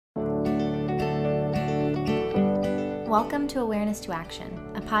Welcome to Awareness to Action,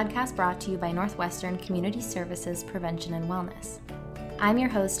 a podcast brought to you by Northwestern Community Services Prevention and Wellness. I'm your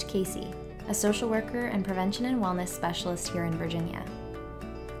host, Casey, a social worker and prevention and wellness specialist here in Virginia.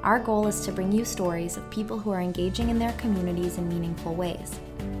 Our goal is to bring you stories of people who are engaging in their communities in meaningful ways,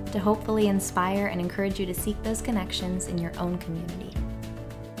 to hopefully inspire and encourage you to seek those connections in your own community.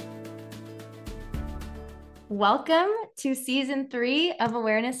 Welcome to Season 3 of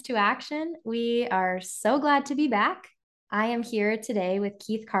Awareness to Action. We are so glad to be back. I am here today with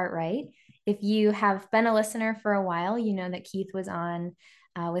Keith Cartwright. If you have been a listener for a while, you know that Keith was on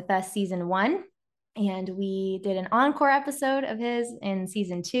with us Season 1, and we did an encore episode of his in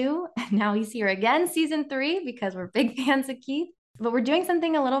Season 2. Now he's here again, Season 3, because we're big fans of Keith. But we're doing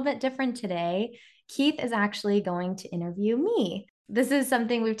something a little bit different today. Keith is actually going to interview me. This is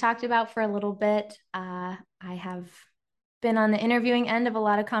something we've talked about for a little bit. I have been on the interviewing end of a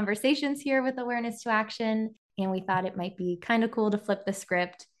lot of conversations here with Awareness to Action, and we thought it might be kind of cool to flip the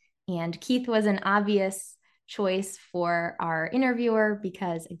script. And Keith was an obvious choice for our interviewer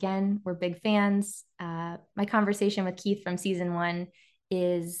because, again, we're big fans. My conversation with Keith from Season 1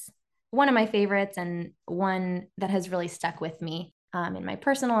 is one of my favorites and one that has really stuck with me in my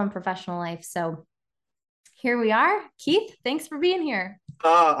personal and professional life. So here we are. Keith, thanks for being here.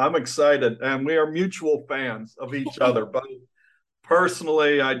 I'm excited, and we are mutual fans of each other. But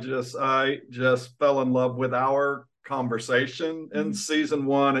personally, I just fell in love with our conversation in Season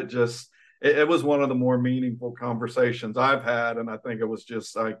 1. It was one of the more meaningful conversations I've had, and I think it was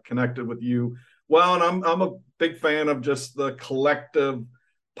just I connected with you well. And I'm a big fan of just the collective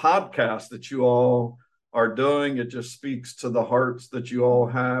podcast that you all are doing. It just speaks to the hearts that you all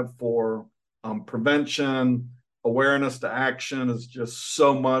have for prevention. Awareness to action is just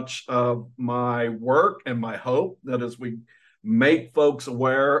so much of my work and my hope that as we make folks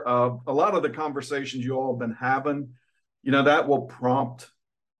aware of a lot of the conversations you all have been having, that will prompt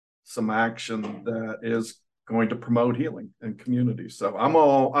some action that is going to promote healing in communities. So I'm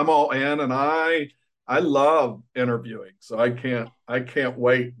all in, and I love interviewing. So I can't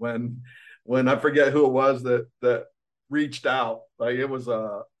wait when I forget who it was that reached out. Like it was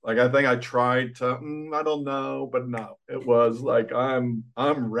I think I tried to I don't know, but no, it was like I'm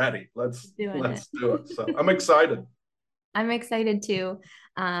ready. Let's do it. So I'm excited. I'm excited too.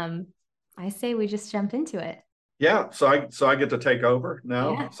 I say we just jump into it. Yeah, so I get to take over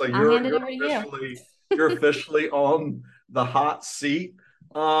now. Yeah, So you're officially on the hot seat.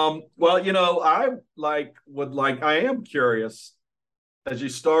 Well, I am curious as you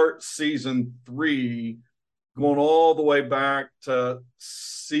start Season 3, going all the way back to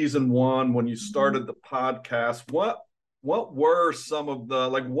Season 1 when you started the podcast. What were some of the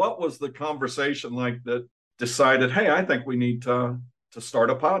what was the conversation like that decided, hey, I think we need to start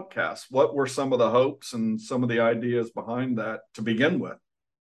a podcast? What were some of the hopes and some of the ideas behind that to begin with?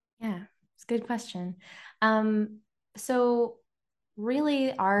 Yeah, it's a good question. So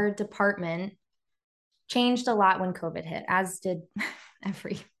really our department changed a lot when COVID hit, as did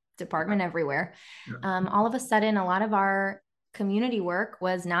every department everywhere. Yeah. All of a sudden, a lot of our community work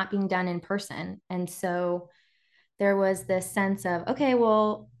was not being done in person. And so there was this sense of, okay,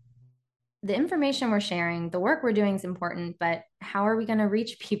 well, the information we're sharing, the work we're doing is important, but how are we going to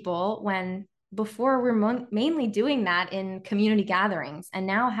reach people when before we're mainly doing that in community gatherings and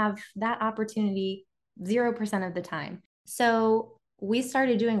now have that opportunity 0% of the time? So we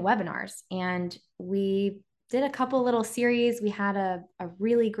started doing webinars, and we did a couple little series. We had a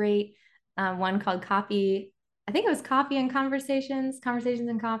really great one called Coffee. I think it was Coffee and Conversations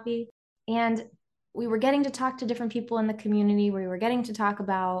and Coffee. And we were getting to talk to different people in the community. We were getting to talk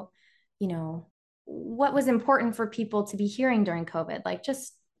about, what was important for people to be hearing during COVID, like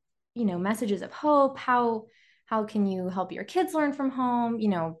just, messages of hope. How can you help your kids learn from home?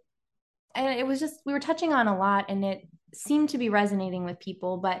 And it was just, we were touching on a lot, and it seemed to be resonating with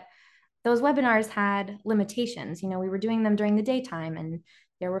people, but those webinars had limitations. We were doing them during the daytime, and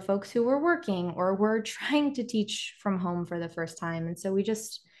there were folks who were working or were trying to teach from home for the first time. And so we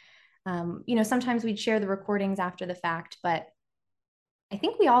just, sometimes we'd share the recordings after the fact, but I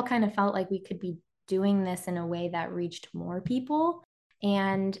think we all kind of felt like we could be doing this in a way that reached more people.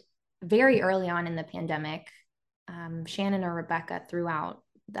 And very early on in the pandemic, Shannon or Rebecca threw out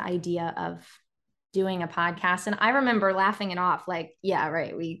the idea of doing a podcast. And I remember laughing it off, like, yeah,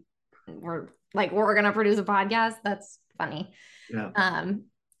 right. We're going to produce a podcast. That's funny. Yeah.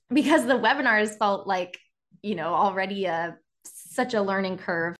 Because the webinars felt like, already such a learning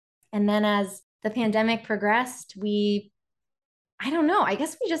curve. And then as the pandemic progressed, I don't know, I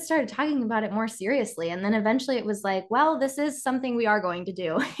guess we just started talking about it more seriously. And then eventually it was like, well, this is something we are going to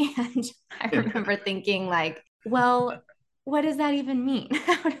do. And I remember thinking like, Well, what does that even mean?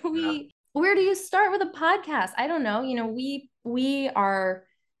 How do Yeah. where do you start with a podcast? I don't know. We are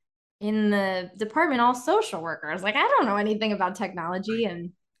in the department all social workers. Like, I don't know anything about technology.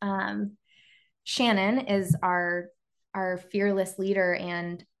 And um, Shannon is our fearless leader.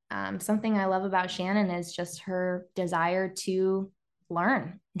 And something I love about Shannon is just her desire to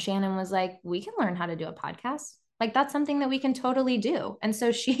learn. Shannon was like, we can learn how to do a podcast. Like, that's something that we can totally do. And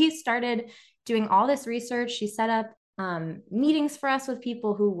so she started doing all this research. She set up meetings for us with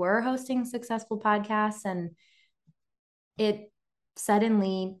people who were hosting successful podcasts. And it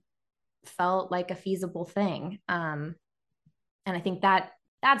suddenly felt like a feasible thing. And I think that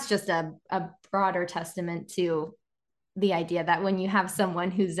that's just a broader testament to the idea that when you have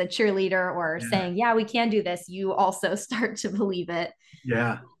someone who's a cheerleader or Yeah. saying, yeah, we can do this, you also start to believe it.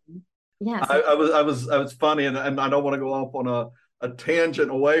 Yeah. Yeah. I, So, I was funny, and I don't want to go off on a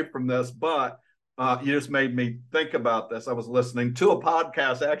tangent away from this, but you just made me think about this. I was listening to a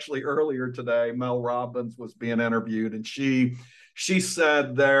podcast actually earlier today. Mel Robbins was being interviewed, and she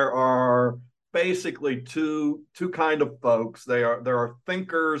said there are basically two kind of folks. There are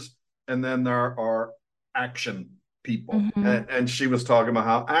thinkers, and then there are action people. mm-hmm, And she was talking about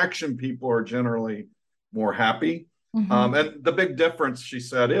how action people are generally more happy, mm-hmm, and the big difference, she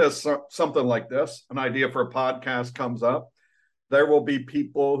said, is something like this: an idea for a podcast comes up. There will be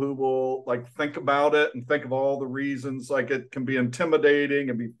people who will like think about it and think of all the reasons, like it can be intimidating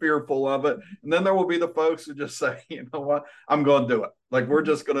and be fearful of it. And then there will be the folks who just say, you know what, I'm going to do it. Like we're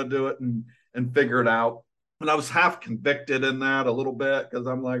just going to do it and figure it out. And I was half convicted in that a little bit because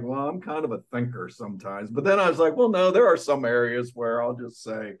I'm like, well, I'm kind of a thinker sometimes. But then I was like, well, no, there are some areas where I'll just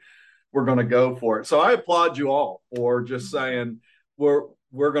say, we're going to go for it. So I applaud you all for just saying we're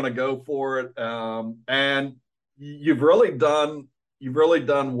going to go for it. And you've really done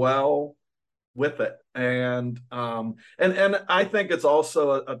well with it. And I think it's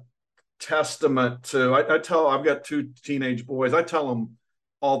also a testament to I've got two teenage boys. I tell them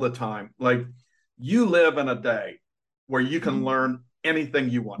all the time, like, you live in a day where you can learn anything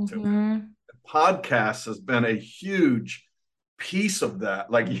you want to. mm-hmm, Podcasts has been a huge piece of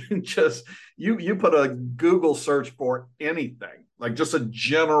that. Like you put a Google search for anything, like just a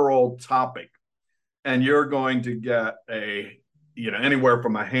general topic, and you're going to get anywhere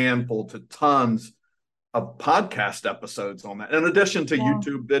from a handful to tons of podcast episodes on that, in addition to yeah,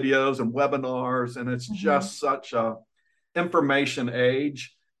 YouTube videos and webinars. And it's mm-hmm, just such a information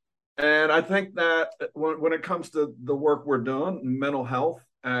age. And I think that when it comes to the work we're doing, mental health,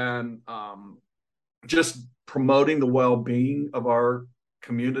 and just promoting the well-being of our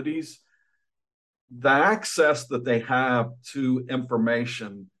communities, the access that they have to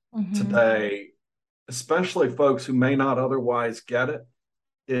information mm-hmm, today, especially folks who may not otherwise get it,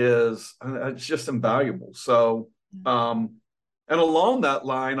 is it's just invaluable. So, and along that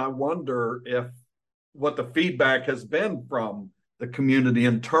line, I wonder if what the feedback has been from the community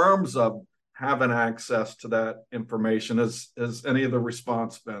in terms of having access to that information. Is any of the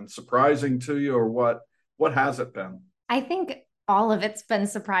response been surprising to you, or what has it been? I think all of it's been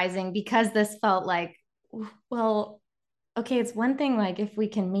surprising because this felt like, well, okay, it's one thing like if we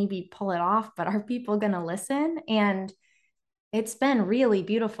can maybe pull it off, but are people going to listen? And it's been really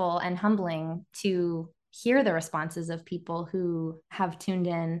beautiful and humbling to hear the responses of people who have tuned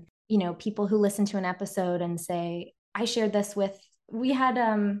in, people who listen to an episode and say, I shared this with, we had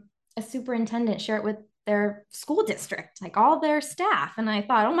a superintendent share it with their school district, like all their staff. And I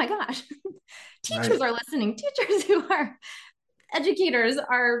thought, oh my gosh, Right. teachers are listening. Teachers who are educators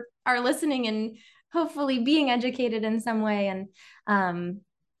are listening and hopefully being educated in some way. And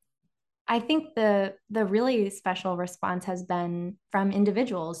I think the really special response has been from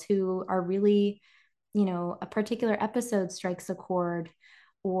individuals who are really, a particular episode strikes a chord,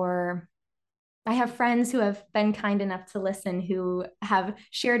 or I have friends who have been kind enough to listen who have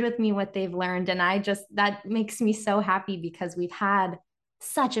shared with me what they've learned. And that makes me so happy because we've had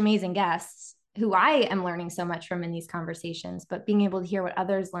such amazing guests who I am learning so much from in these conversations, but being able to hear what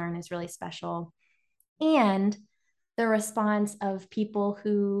others learn is really special. And the response of people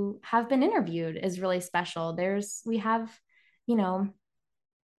who have been interviewed is really special. We have, you know,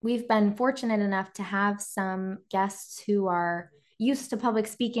 we've been fortunate enough to have some guests who are used to public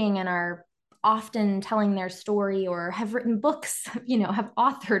speaking and are often telling their story or have written books, have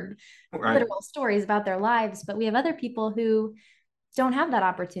authored Right. literal stories about their lives. But we have other people who don't have that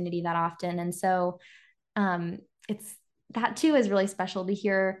opportunity that often. And so um, it's that too is really special to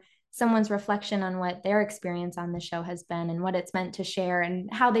hear someone's reflection on what their experience on the show has been and what it's meant to share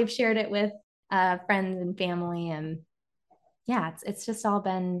and how they've shared it with friends and family. And yeah, it's just all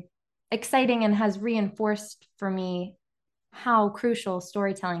been exciting and has reinforced for me how crucial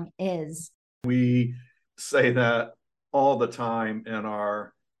storytelling is. We say that all the time in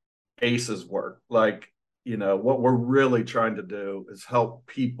our ACEs work. Like, what we're really trying to do is help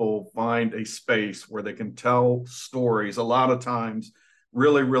people find a space where they can tell stories, a lot of times,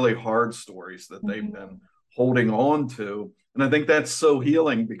 really, really hard stories that they've been holding on to. And I think that's so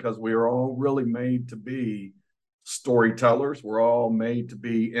healing because we are all really made to be storytellers. We're all made to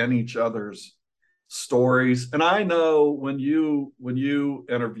be in each other's stories. And I know when you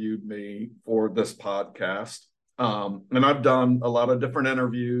interviewed me for this podcast, and I've done a lot of different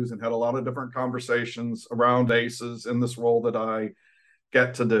interviews and had a lot of different conversations around ACEs in this role that I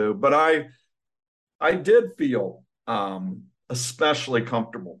get to do. But I did feel especially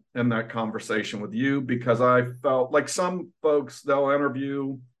comfortable in that conversation with you because I felt like some folks they'll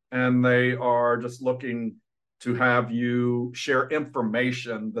interview and they are just looking to have you share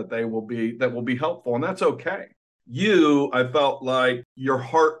information that will be helpful, and that's okay. I felt like your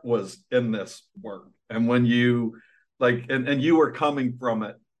heart was in this work, and when you and you were coming from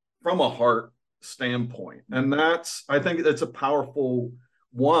it from a heart standpoint, and that's I think it's a powerful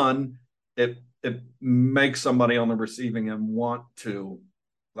one. It makes somebody on the receiving end want to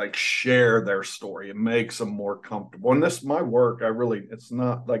like share their story. It makes them more comfortable. And this my work, it's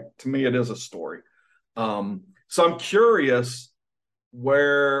not like to me it is a story. So I'm curious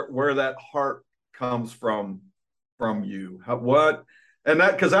where that heart comes from you. What and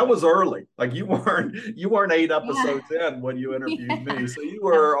that because that was early. Like you weren't 8 episodes in when you interviewed me, so you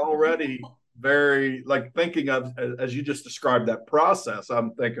were already very like thinking of as you just described that process.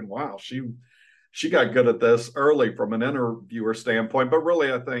 I'm thinking, wow, she got good at this early from an interviewer standpoint. But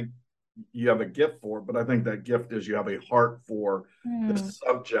really, I think you have a gift for it. But I think that gift is you have a heart for the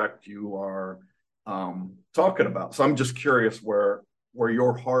subject you are talking about. So I'm just curious where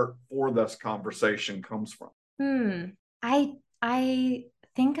your heart for this conversation comes from. I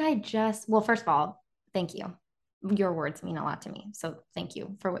think I just, well, first of all, thank you. Your words mean a lot to me. So thank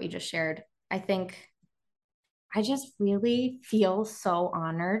you for what you just shared. I think I just really feel so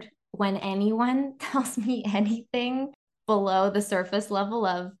honored when anyone tells me anything below the surface level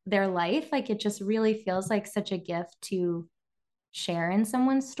of their life. Like it just really feels like such a gift to share in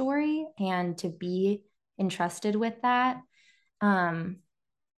someone's story and to be entrusted with that.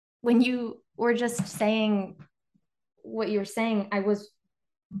 When you were just saying what you're saying, I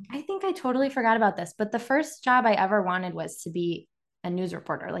think I totally forgot about this, but the first job I ever wanted was to be a news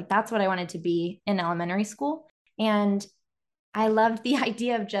reporter. Like that's what I wanted to be in elementary school. And I loved the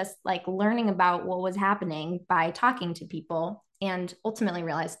idea of just like learning about what was happening by talking to people, and ultimately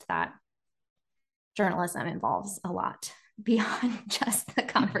realized that journalism involves a lot beyond just the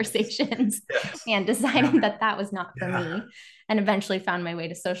conversations. Yes. And deciding that that was not for me, and eventually found my way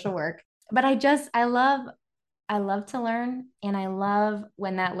to social work. But I love to learn, and I love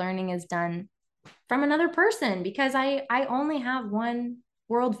when that learning is done from another person because I only have one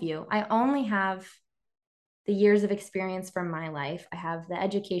worldview. I only have the years of experience from my life. I have the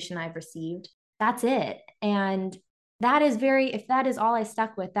education I've received. That's it. And that is if that is all I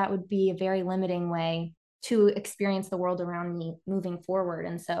stuck with, that would be a very limiting way to experience the world around me moving forward.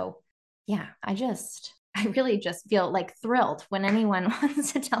 And so, yeah, I really just feel like thrilled when anyone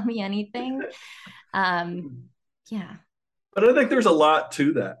wants to tell me anything. Yeah. But I think there's a lot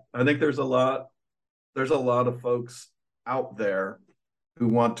to that. I think there's a lot of folks out there who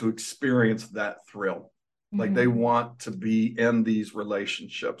want to experience that thrill. Like they want to be in these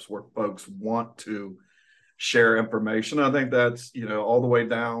relationships where folks want to share information. I think that's, all the way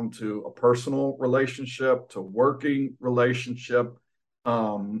down to a personal relationship to working relationship.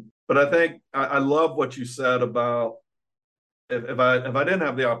 But I think I love what you said about if I didn't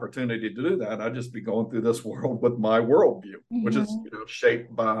have the opportunity to do that, I'd just be going through this world with my worldview, which is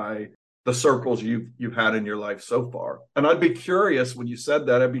shaped by the circles you've had in your life so far. And I'd be curious when you said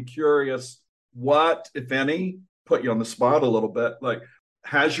that. I'd be curious what, if any, put you on the spot a little bit. Like,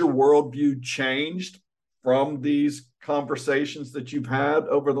 has your worldview changed from these conversations that you've had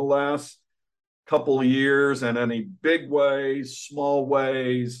over the last couple of years in any big ways, small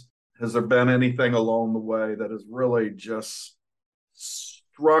ways? Has there been anything along the way that has really just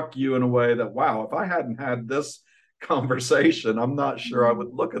struck you in a way that, wow, if I hadn't had this conversation, I'm not sure I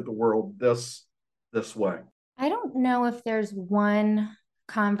would look at the world this way? I don't know if there's one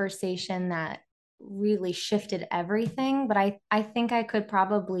conversation that really shifted everything, but I think I could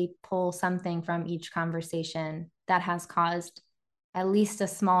probably pull something from each conversation that has caused at least a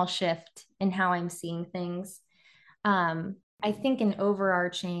small shift in how I'm seeing things. I think an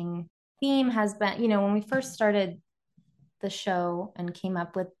overarching theme has been, when we first started the show and came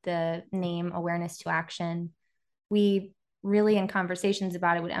up with the name Awareness to Action, we really, in conversations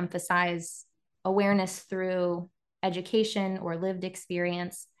about it, would emphasize awareness through education or lived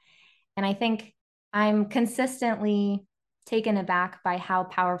experience. And I think I'm consistently taken aback by how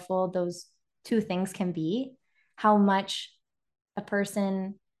powerful those two things can be, how much a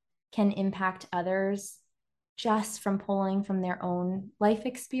person can impact others just from pulling from their own life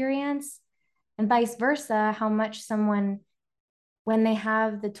experience, and vice versa, how much someone, when they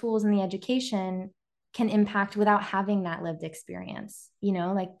have the tools and the education, can impact without having that lived experience.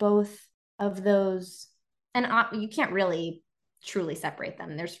 Like both of those, and you can't really truly separate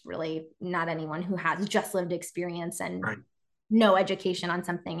them. There's really not anyone who has just lived experience and Right. no education on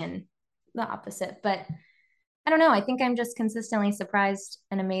something, and the opposite. But I don't know. I think I'm just consistently surprised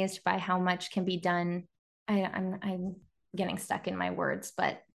and amazed by how much can be done. I'm getting stuck in my words,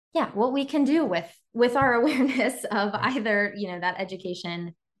 but yeah, what we can do with our awareness of either, that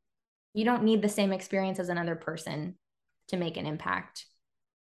education. You don't need the same experience as another person to make an impact.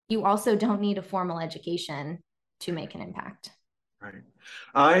 You also don't need a formal education to make an impact. Right.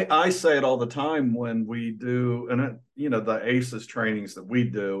 I say it all the time when we do, and the ACEs trainings that we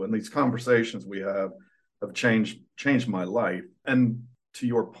do and these conversations we have changed my life. And to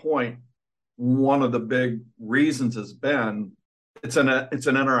your point, one of the big reasons has been it's an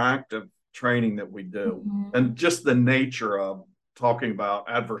interactive training that we do, Mm-hmm. and just the nature of talking about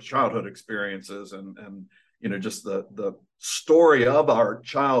adverse childhood experiences and just the story of our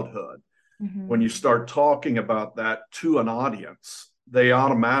childhood. Mm-hmm. When you start talking about that to an audience, they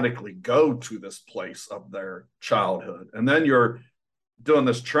automatically go to this place of their childhood. And then you're doing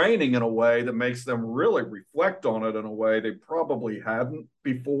this training in a way that makes them really reflect on it in a way they probably hadn't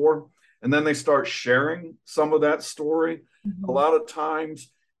before. And then they start sharing some of that story a lot of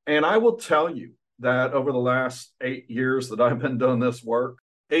times. And I will tell you that over the last 8 years that I've been doing this work,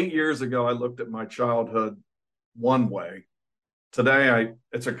 8 years ago, I looked at my childhood one way. Today,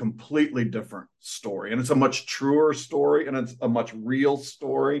 it's a completely different story, and it's a much truer story, and it's a much real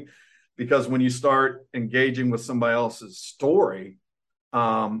story, because when you start engaging with somebody else's story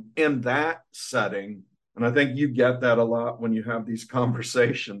in that setting, and I think you get that a lot when you have these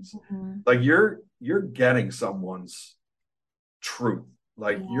conversations, like you're getting someone's truth,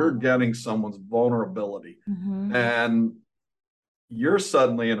 like you're getting someone's vulnerability, and you're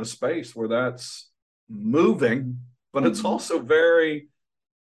suddenly in a space where that's moving, but it's also very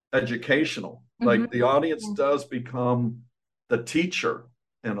educational. Like the audience does become the teacher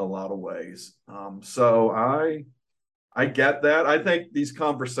in a lot of ways. So I get that. I think these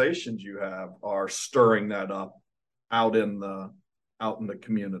conversations you have are stirring that up out in the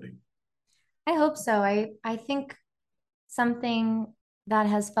community. I hope so. I think something that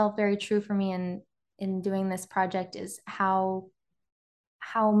has felt very true for me in doing this project is how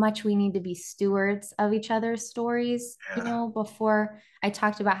much we need to be stewards of each other's stories. Before I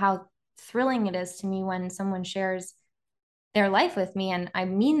talked about how thrilling it is to me when someone shares their life with me, and I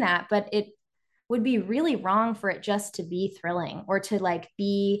mean that, but it would be really wrong for it just to be thrilling or to like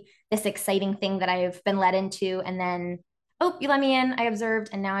be this exciting thing that I've been led into, and then, oh, you let me in, I observed,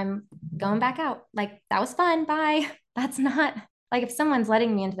 and now I'm going back out. Like, that was fun, bye. That's not like, if someone's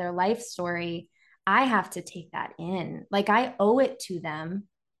letting me into their life story, I have to take that in. Like, I owe it to them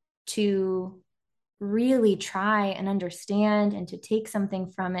to really try and understand and to take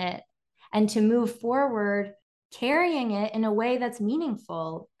something from it and to move forward carrying it in a way that's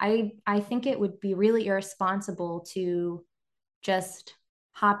meaningful. I think it would be really irresponsible to just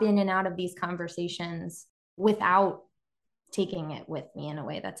hop in and out of these conversations without taking it with me in a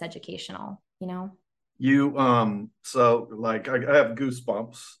way that's educational. So like I have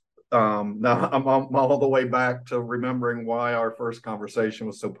goosebumps. Now I'm all the way back to remembering why our first conversation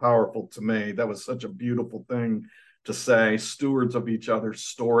was so powerful to me. That was such a beautiful thing to say, stewards of each other's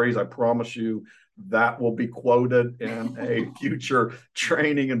stories. I promise you that will be quoted in a future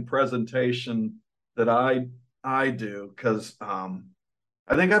training and presentation that I do, because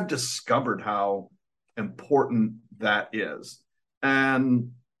I think I've discovered how important that is.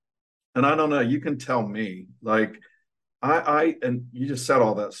 And I don't know, you can tell me, like, and you just said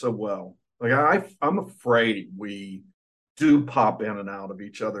all that so well. Like, I'm afraid we do pop in and out of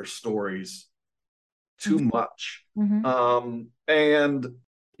each other's stories too much. And,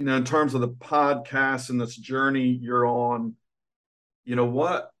 in terms of the podcast and this journey you're on,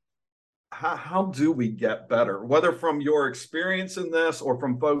 what, how do we get better? Whether from your experience in this or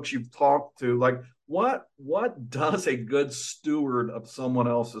from folks you've talked to, like, what does a good steward of someone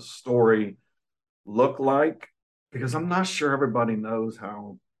else's story look like? Because I'm not sure everybody knows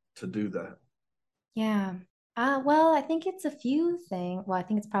how to do that. Yeah. Well, I think it's a few things. Well, I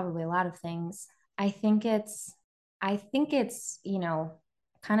think it's probably a lot of things. I think it's, kind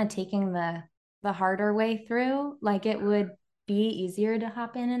of taking the harder way through. Like it would be easier to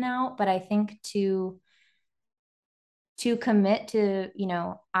hop in and out, but I think to commit to,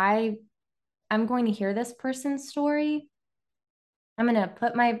 I'm going to hear this person's story. I'm going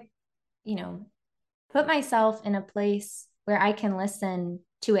to you know, put myself in a place where I can listen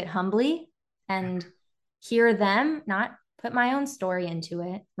to it humbly and hear them, not put my own story into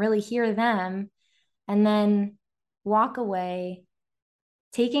it, really hear them, and then walk away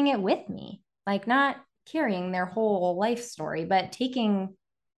taking it with me, like not carrying their whole life story, but taking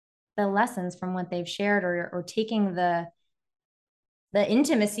the lessons from what they've shared, or taking the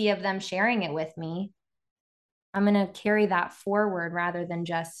intimacy of them sharing it with me. I'm going to carry that forward rather than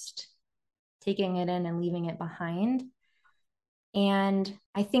just taking it in and leaving it behind. And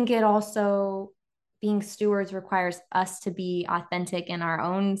I think it also, being stewards requires us to be authentic in our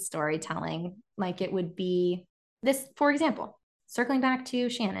own storytelling. Like it would be this, for example, circling back to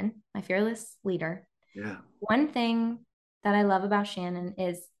Shannon, my fearless leader. Yeah. One thing that I love about Shannon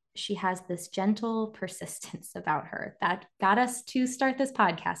is she has this gentle persistence about her that got us to start this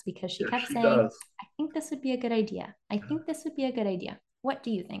podcast, because she Yes, kept she saying, does. I think this would be a good idea. I think this would be a good idea. What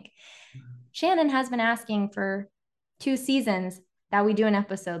do you think? Shannon has been asking for 2 seasons that we do an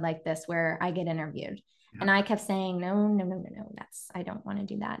episode like this where I get interviewed. Yeah. And I kept saying, no, no, no, no, no, I don't want to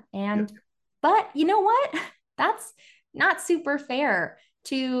do that. Yeah. But you know what? That's not super fair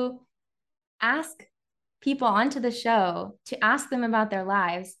to ask people onto the show, to ask them about their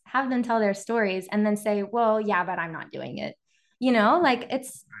lives, have them tell their stories, and then say, well, yeah, but I'm not doing it. Like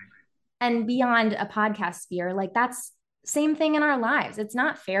it's, and beyond a podcast sphere, like that's same thing in our lives. It's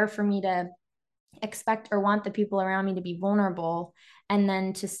not fair for me to expect or want the people around me to be vulnerable and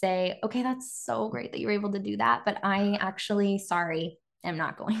then to say, okay, that's so great that you're able to do that, but I actually, sorry, am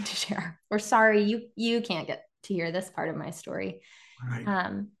not going to share, or sorry, you can't get to hear this part of my story. Right.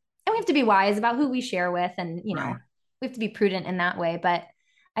 And we have to be wise about who we share with, and Right. we have to be prudent in that way. But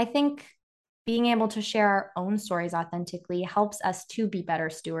I think being able to share our own stories authentically helps us to be better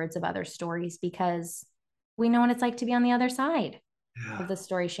stewards of other stories, because we know what it's like to be on the other side Yeah. of the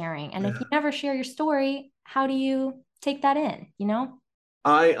story sharing. And if Yeah. you never share your story, how do you take that in?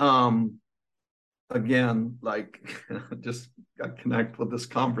 I again, like just got connect with this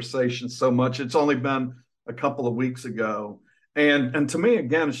conversation so much. It's only been a couple of weeks ago. And to me,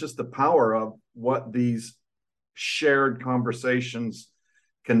 again, it's just the power of what these shared conversations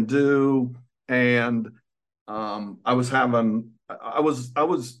can do. And I was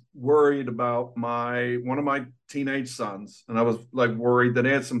worried about my one of my teenage sons, and I was like worried that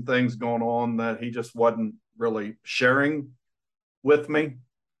he had some things going on that he just wasn't really sharing with me.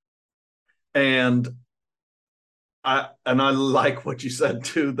 And I like what you said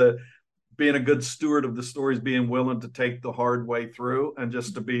too, that being a good steward of the stories, being willing to take the hard way through and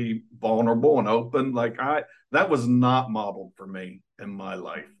just to be vulnerable and open. Like that was not modeled for me in my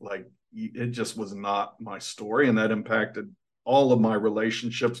life. Like it just was not my story, and that impacted all of my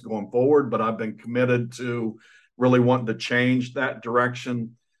relationships going forward. But I've been committed to really wanting to change that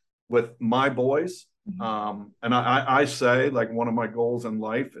direction with my boys. And I say, like, one of my goals in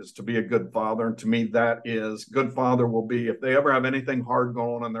life is to be a good father. And to me, that is good father will be, if they ever have anything hard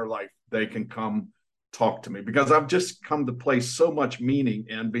going on in their life, they can come talk to me, because I've just come to place so much meaning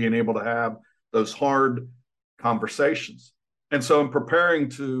in being able to have those hard conversations. And so, in preparing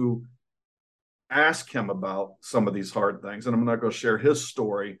to ask him about some of these hard things, and I'm not going to share his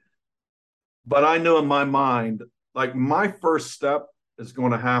story, but I knew in my mind, like, my first step is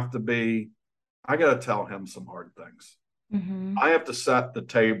going to have to be, I got to tell him some hard things. Mm-hmm. I have to set the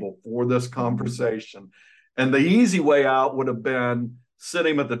table for this conversation. And the easy way out would have been sit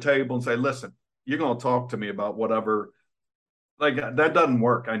him at the table and say, listen, you're going to talk to me about whatever. Like, that doesn't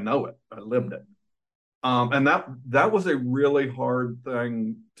work. I know it. I lived it. And that was a really hard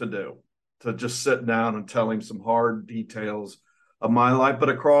thing to do, to just sit down and tell him some hard details of my life. But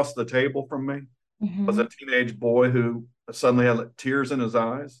across the table from me was Mm-hmm. a teenage boy who suddenly had like tears in his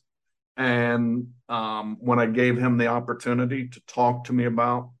eyes. And when I gave him the opportunity to talk to me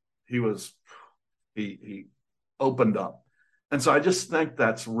about, he was he opened up. And so I just think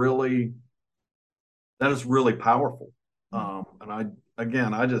that is really powerful. And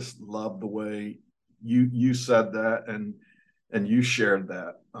I just love the way you said that, and you shared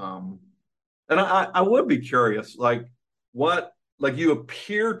that. And I would be curious, like, what, like, you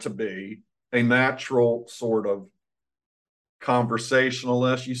appear to be a natural sort of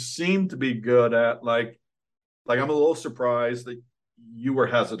conversationalist. You seem to be good at, like I'm a little surprised that you were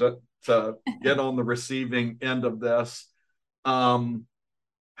hesitant to get on the receiving end of this.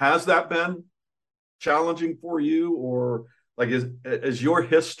 Has that been challenging for you, or like is your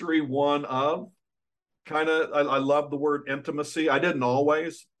history one of kind of, I love the word intimacy. I didn't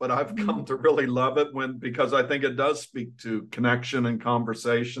always, but I've come to really love it because I think it does speak to connection and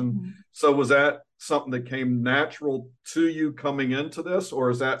conversation. Mm-hmm. So was that something that came natural to you coming into this, or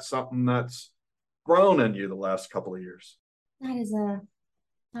is that something that's grown in you the last couple of years? That is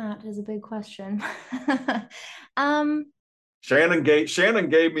a big question. Shannon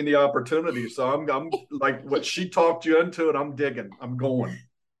gave me the opportunity, so I'm like, what she talked you into it, I'm digging. I'm going.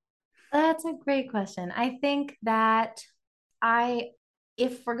 That's a great question. I think that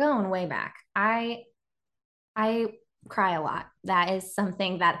if we're going way back, I cry a lot. That is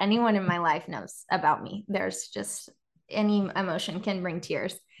something that anyone in my life knows about me. There's just any emotion can bring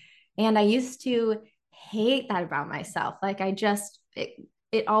tears. And I used to hate that about myself. Like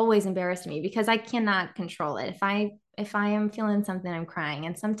it always embarrassed me because I cannot control it. If I am feeling something, I'm crying.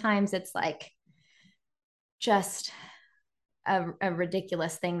 And sometimes it's like just a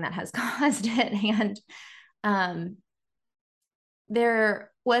ridiculous thing that has caused it. And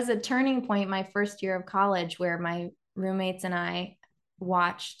there was a turning point my first year of college where my roommates and I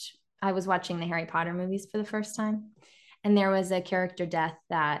was watching the Harry Potter movies for the first time. And there was a character death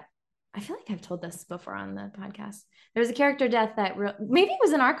that I feel like I've told this before on the podcast. There was a character death that maybe it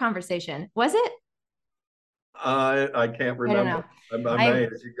was in our conversation. Was it? I can't remember. I don't know.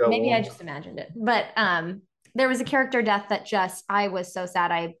 Maybe I just imagined it. But there was a character death that I was so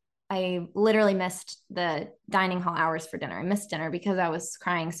sad. I literally missed the dining hall hours for dinner. I missed dinner because I was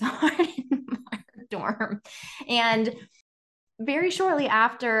crying so hard in my dorm. And very shortly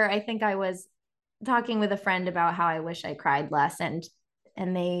after, I think I was talking with a friend about how I wish I cried less. And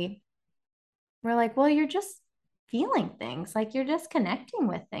they were like, well, you're just feeling things, like you're just connecting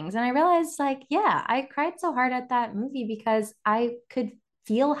with things. And I realized, like, yeah, I cried so hard at that movie because I could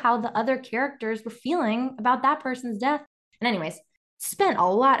feel how the other characters were feeling about that person's death. And anyways, spent a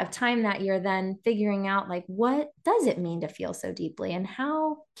lot of time that year then figuring out, like, what does it mean to feel so deeply and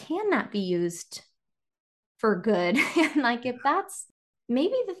how can that be used for good? And like, if that's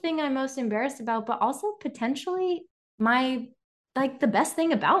maybe the thing I'm most embarrassed about, but also potentially the best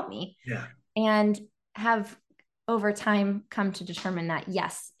thing about me. Yeah. And have over time come to determine that,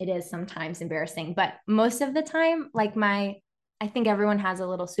 yes, it is sometimes embarrassing, but most of the time, like I think everyone has a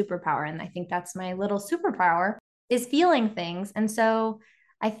little superpower. And I think that's my little superpower, is feeling things. And so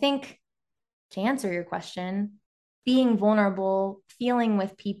I think, to answer your question, being vulnerable, feeling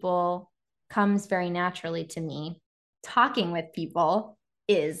with people comes very naturally to me. Talking with people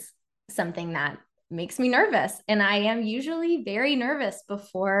is something that makes me nervous. And I am usually very nervous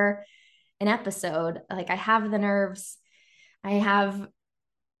before an episode. Like, I have the nerves. I have,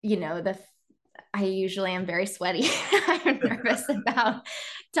 I usually am very sweaty. I'm nervous about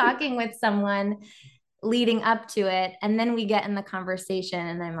talking with someone leading up to it. And then we get in the conversation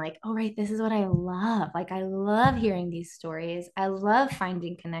and I'm like, oh, right, this is what I love. Like, I love hearing these stories. I love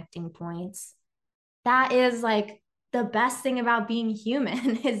finding connecting points. That is like the best thing about being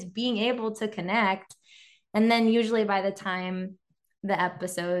human, is being able to connect. And then usually by the time the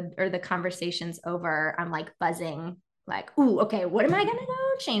episode or the conversation's over, I'm like buzzing, like, ooh, okay, what am I going to go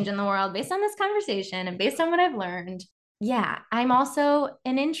change in the world based on this conversation and based on what I've learned? Yeah, I'm also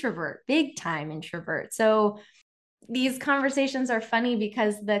an introvert, big time introvert. So these conversations are funny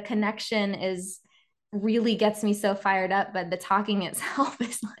because the connection really gets me so fired up, but the talking itself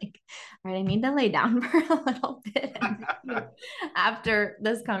is like, all right, I need to lay down for a little bit after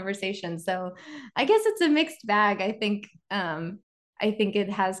this conversation. So I guess it's a mixed bag. I think it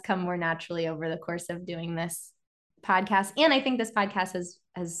has come more naturally over the course of doing this podcast. And I think this podcast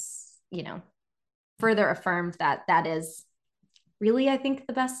has further affirmed that is really, I think,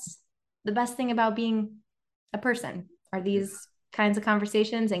 the best thing about being a person are these kinds of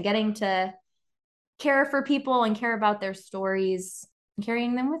conversations and getting to care for people and care about their stories and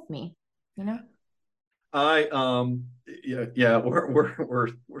carrying them with me, we're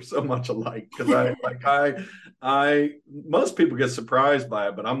so much alike, because I most people get surprised by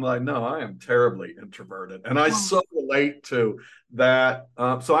it, but I'm like, no, I am terribly introverted, and I so relate to that.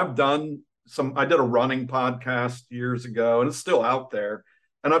 So I did a running podcast years ago, and it's still out there,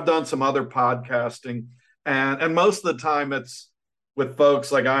 and I've done some other podcasting, and most of the time it's with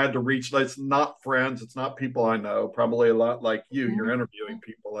folks like I had to reach. It's not friends, it's not people I know. Probably a lot like you're interviewing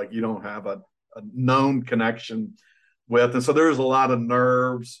people like you don't have a known connection with. And so there's a lot of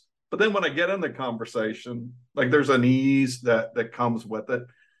nerves. But then when I get in the conversation, like, there's an ease that comes with it.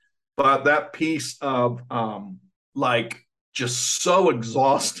 But that piece of like just so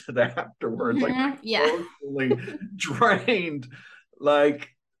exhausted afterwards, like Yeah. emotionally drained. Like,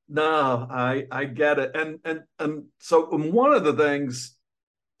 no, I get it. And so one of the things,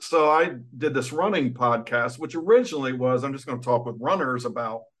 so I did this running podcast, which originally was I'm just going to talk with runners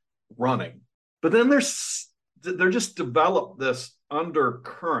about running. But then they're just developed this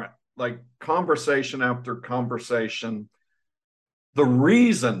undercurrent, like conversation after conversation. The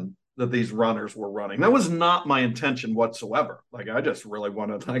reason that these runners were running, that was not my intention whatsoever. Like, I just really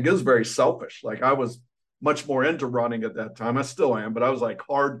wanted, like, it was very selfish. Like, I was much more into running at that time. I still am, but I was like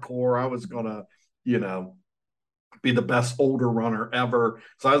hardcore. I was going to, you know, be the best older runner ever.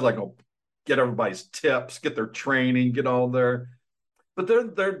 So I was like, oh, get everybody's tips, get their training, get all their, but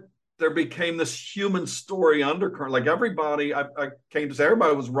there became this human story undercurrent. Like everybody, I came to say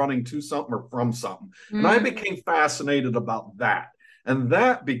everybody was running to something or from something. And I Mm. became fascinated about that. And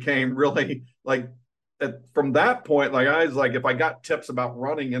that became really like, from that point, like I was like, if I got tips about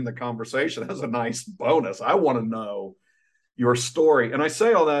running in the conversation, that's a nice bonus. I want to know your story. And I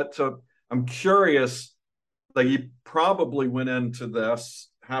say all that to, I'm curious, like you probably went into this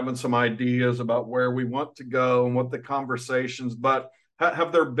having some ideas about where we want to go and what the conversations, but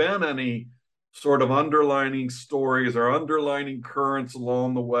have there been any sort of underlining stories or underlining currents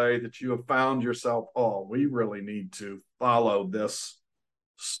along the way that you have found yourself, oh, we really need to follow this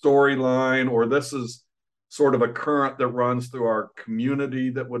storyline, or this is sort of a current that runs through our community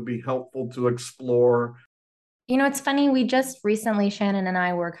that would be helpful to explore? It's funny. We just recently, Shannon and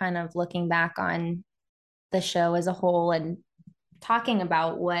I were kind of looking back on the show as a whole and talking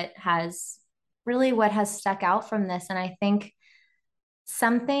about what has stuck out from this. And I think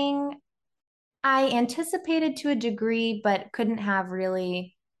something I anticipated to a degree, but couldn't have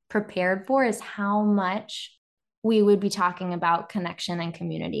really prepared for is how much we would be talking about connection and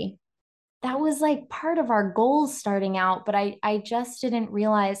community. That was like part of our goals starting out, but I just didn't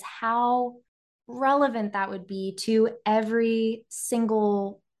realize how relevant that would be to every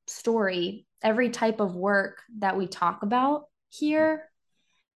single story, every type of work that we talk about here.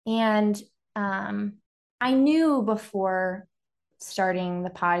 And um, I knew before starting the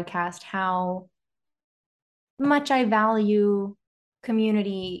podcast how much I value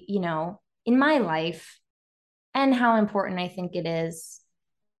community, in my life, and how important I think it is,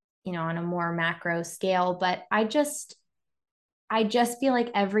 on a more macro scale. But I just feel like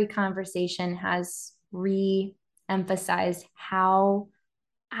every conversation has re-emphasized how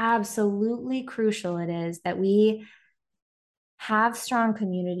absolutely crucial it is that we have strong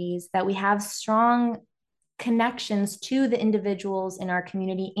communities, that we have strong connections to the individuals in our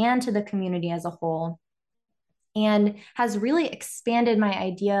community and to the community as a whole, and has really expanded my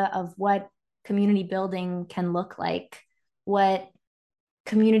idea of what community building can look like, what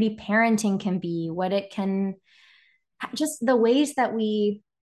community parenting can be, what it can, just the ways that we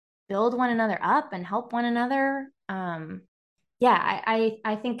build one another up and help one another. Yeah,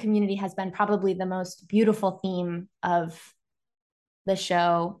 I think community has been probably the most beautiful theme of the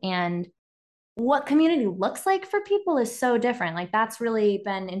show. And what community looks like for people is so different. Like that's really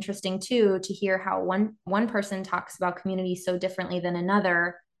been interesting too, to hear how one person talks about community so differently than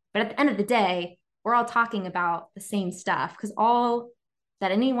another. But at the end of the day, we're all talking about the same stuff, because all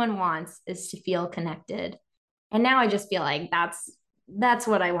that anyone wants is to feel connected. And now I just feel like that's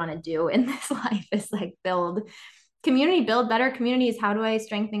what I want to do in this life, is like build better communities. How do I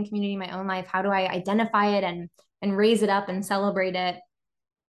strengthen community in my own life? How do I identify it and raise it up and celebrate it?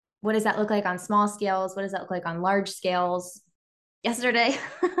 What does that look like on small scales? What does that look like on large scales? Yesterday,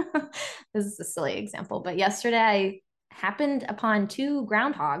 this is a silly example, but yesterday I happened upon two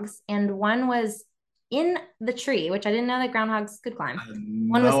groundhogs, and one was in the tree, which I didn't know that groundhogs could climb. I had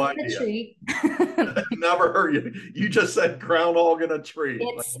One was no in the idea. tree. Never heard you. You just said groundhog in a tree.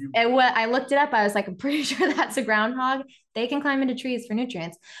 Like you, What I looked it up. I was like, I'm pretty sure that's a groundhog. They can climb into trees for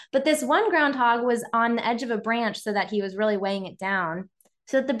nutrients. But this one groundhog was on the edge of a branch so that he was really weighing it down.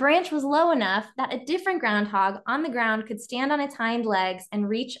 So that the branch was low enough that a different groundhog on the ground could stand on its hind legs and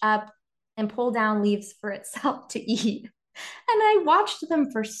reach up and pull down leaves for itself to eat. And I watched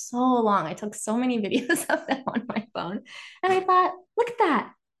them for so long. I took so many videos of them on my phone. And I thought, look at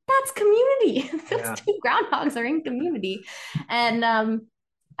that. That's community. Those yeah, two groundhogs are in community. And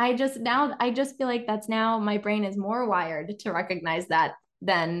I just feel like that's now my brain is more wired to recognize that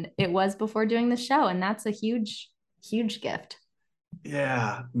than it was before doing the show. And that's a huge, huge gift.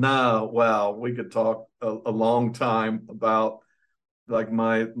 yeah. No, well, we could talk a long time about like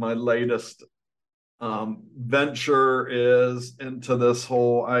my latest venture is into this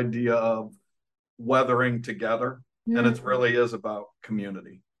whole idea of weathering together, and it Mm-hmm. really is about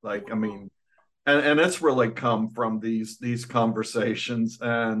community. Like, I mean, and it's really come from these conversations,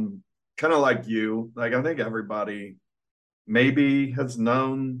 and kind of like you, like I think everybody maybe has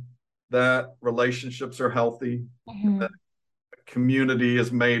known that relationships are healthy, Mm-hmm. that community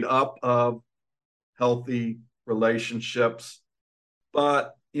is made up of healthy relationships.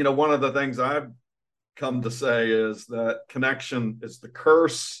 But one of the things I've come to say is that connection is the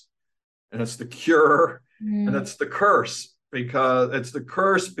curse and it's the cure, and Mm-hmm. it's the curse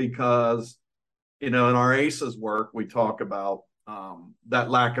because in our ACEs work we talk about that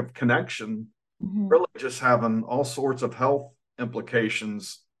lack of connection Mm-hmm. really just having all sorts of health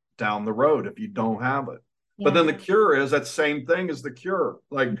implications down the road if you don't have it. But Yeah. then the cure is that same thing as the cure.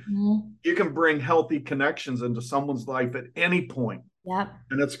 Like, Mm-hmm. you can bring healthy connections into someone's life at any point, Yep.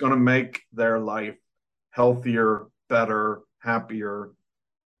 and it's going to make their life healthier, better, happier.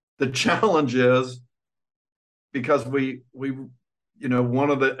 The challenge is because one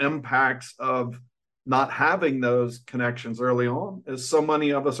of the impacts of not having those connections early on is so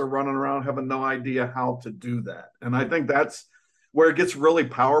many of us are running around having no idea how to do that. And I think that's where it gets really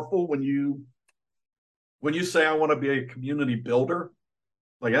powerful when you say I want to be a community builder.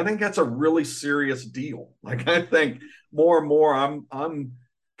 Like, I think that's a really serious deal. Like, I think more and more I'm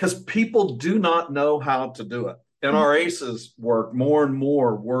because people do not know how to do it. In our ACEs work, more and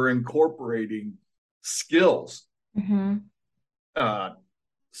more we're incorporating skills, Mm-hmm. uh,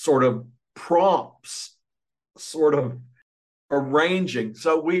 sort of prompts, sort of arranging.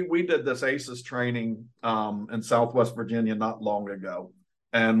 So we did this ACEs training in Southwest Virginia not long ago,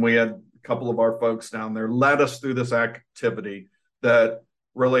 and we had a couple of our folks down there led us through this activity that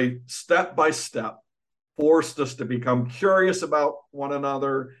really step by step forced us to become curious about one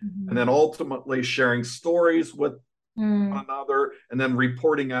another, and Mm-hmm. then ultimately sharing stories with Mm. one another, and then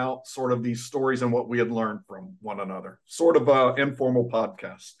reporting out sort of these stories and what we had learned from one another, sort of a informal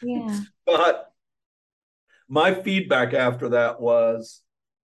podcast. Yeah. But my feedback after that was,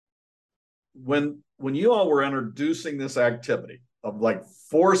 when you all were introducing this activity of like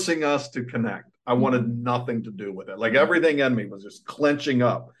forcing us to connect, I wanted Mm-hmm. nothing to do with it. Like, everything in me was just clenching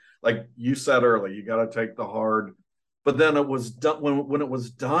up. Like you said earlier, you got to take the hard. But then it was done. When it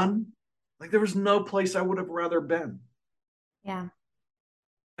was done, like, there was no place I would have rather been. Yeah.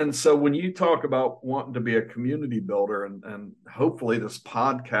 And so when you talk about wanting to be a community builder, and hopefully this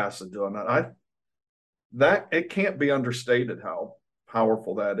podcast is doing that, that it can't be understated how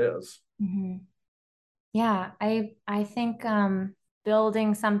powerful that is. Mm-hmm. Yeah, I think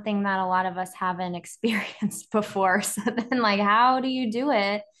building something that a lot of us haven't experienced before. So then like how do you do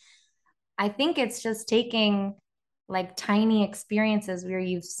it? I think it's just taking like tiny experiences where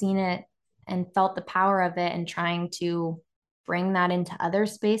you've seen it and felt the power of it and trying to bring that into other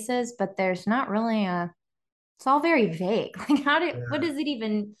spaces, but there's not really it's all very vague. Like what does it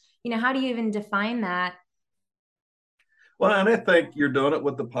even, how do you even define that? Well, and I think you're doing it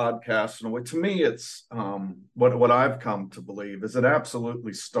with the podcast in a way. To me, it's what I've come to believe is it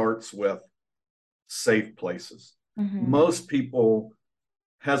absolutely starts with safe places. Mm-hmm. Most people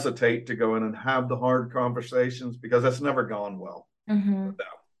hesitate to go in and have the hard conversations because that's never gone well Mm-hmm. for them.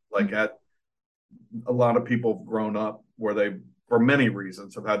 Like, at a lot of people have grown up where they, for many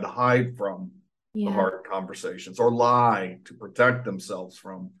reasons, have had to hide from the Yeah. hard conversations or lie to protect themselves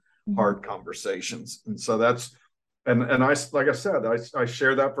from Mm-hmm. hard conversations. And so that's, and I, like I said, I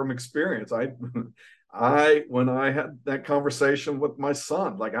share that from experience. I when I had that conversation with my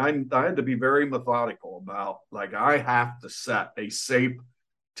son, like, I had to be very methodical about, like, I have to set a safe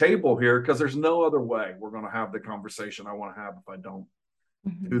table here because there's no other way we're going to have the conversation I want to have if I don't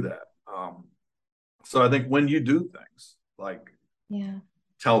do Mm-hmm. that. So I think when you do things like Yeah.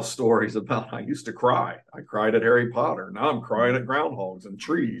 tell stories about, I used to cry. I cried at Harry Potter. Now I'm crying at groundhogs and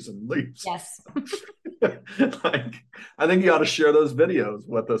trees and leaves. Yes. Like, I think you ought to share those videos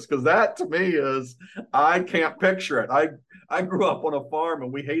with us, because that to me is, I can't picture it. I grew up on a farm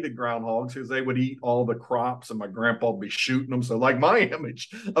and we hated groundhogs because they would eat all the crops and my grandpa would be shooting them. So, like, my image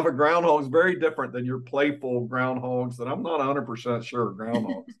of a groundhog is very different than your playful groundhogs that I'm not 100% sure are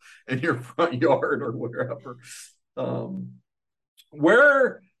groundhogs in your front yard or wherever. Um,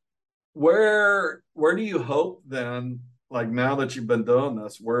 where where do you hope then, like, now that you've been doing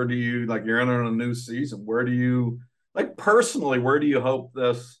this, where do you, like, you're entering a new season, where do you, like, personally, where do you hope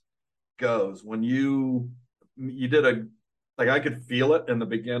this goes? When you did a, like, I could feel it in the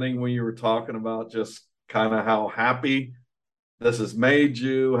beginning when you were talking about just kind of how happy this has made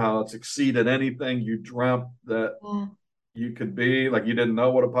you, how it's exceeded anything you dreamt that Yeah. you could be. Like, you didn't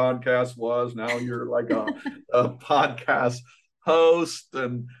know what a podcast was. Now you're like a podcast host.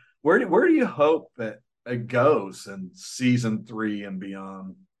 And where do you hope that it goes in season 3 and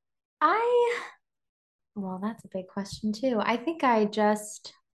beyond? I, well, that's a big question too. I think I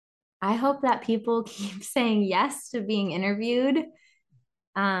hope that people keep saying yes to being interviewed,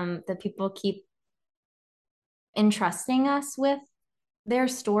 that people keep entrusting us with their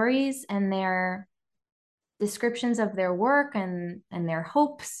stories and their descriptions of their work and their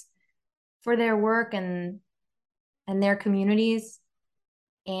hopes for their work and their communities.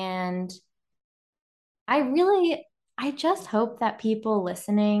 And I really, I just hope that people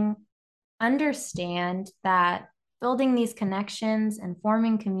listening understand that building these connections and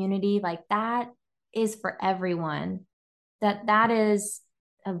forming community like that is for everyone, that is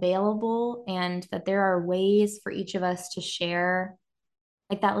available, and that there are ways for each of us to share,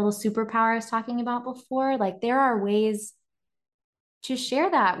 like that little superpower I was talking about before. Like there are ways to share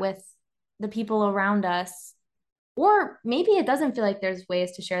that with the people around us. Or maybe it doesn't feel like there's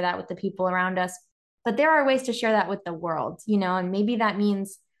ways to share that with the people around us, but there are ways to share that with the world, and maybe that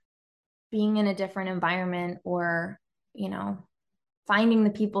means being in a different environment, or, you know, finding the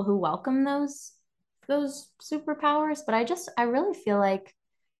people who welcome those superpowers. But I really feel like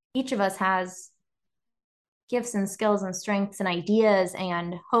each of us has gifts and skills and strengths and ideas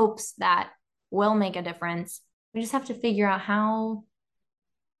and hopes that will make a difference. We just have to figure out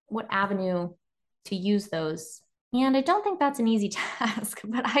what avenue to use those. And I don't think that's an easy task,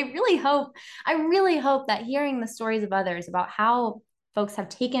 but I really hope that hearing the stories of others about how folks have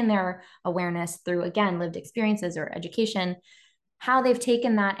taken their awareness through, again, lived experiences or education, how they've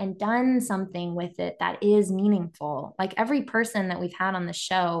taken that and done something with it that is meaningful. Like every person that we've had on the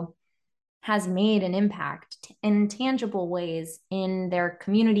show has made an impact in tangible ways in their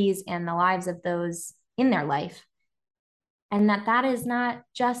communities and the lives of those in their life. And that is not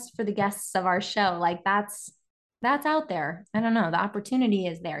just for the guests of our show. Like that's out there. I don't know. The opportunity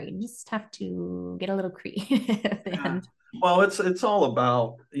is there. You just have to get a little creative. Yeah. And Well, it's all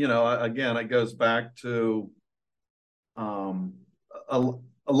about, again, it goes back to um, a,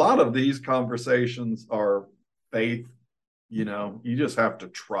 a lot of these conversations are faith. You just have to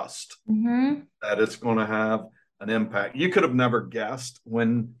trust mm-hmm. that it's going to have an impact. You could have never guessed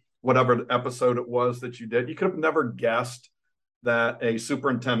when whatever episode it was that you did, you could have never guessed that a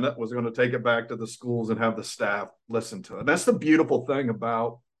superintendent was going to take it back to the schools and have the staff listen to it. That's the beautiful thing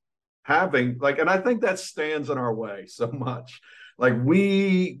about having, like, and I think that stands in our way so much. Like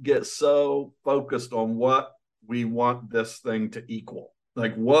we get so focused on what we want this thing to equal.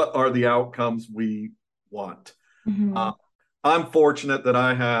 Like what are the outcomes we want? Mm-hmm. Uh, I'm fortunate that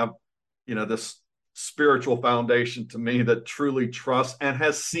I have, this spiritual foundation to me that truly trusts and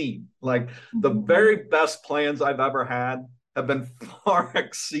has seen, like, the Mm-hmm. very best plans I've ever had have been far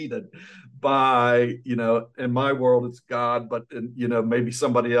exceeded by, in my world it's God, but maybe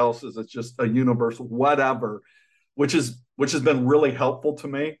somebody else's it's just a universal whatever, which has been really helpful to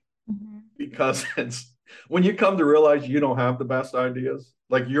me, Mm-hmm. because it's when you come to realize you don't have the best ideas,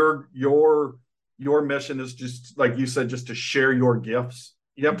 like your mission is just like you said, just to share your gifts.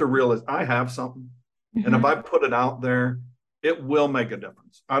 You have to realize I have something, and if Mm-hmm. I put it out there, it will make a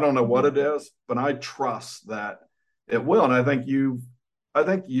difference. I don't know what it is, but I trust that it will. And I think you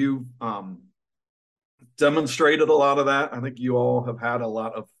demonstrated a lot of that. I think you all have had a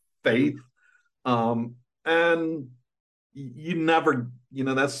lot of faith, and you never,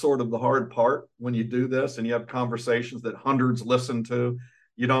 that's sort of the hard part when you do this and you have conversations that hundreds listen to.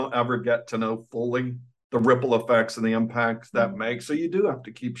 You don't ever get to know fully the ripple effects and the impacts that makes. So you do have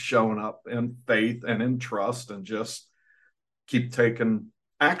to keep showing up in faith and in trust and just keep taking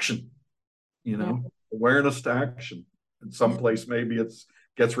action, Yeah. awareness to action. In some place, maybe it's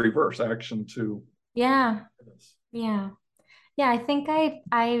gets reverse action to Yeah. this. Yeah. Yeah. I think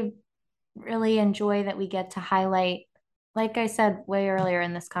I really enjoy that we get to highlight, like I said way earlier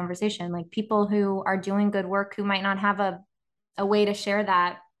in this conversation, like people who are doing good work who might not have a way to share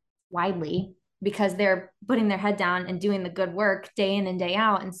that widely because they're putting their head down and doing the good work day in and day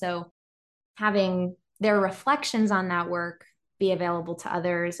out. And so having their reflections on that work be available to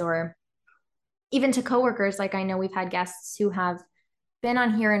others, or even to coworkers. Like I know we've had guests who have been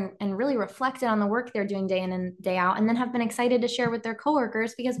on here and really reflected on the work they're doing day in and day out, and then have been excited to share with their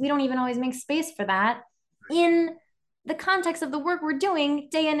coworkers, because we don't even always make space for that in the context of the work we're doing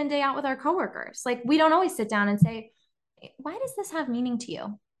day in and day out with our coworkers. Like we don't always sit down and say, why does this have meaning to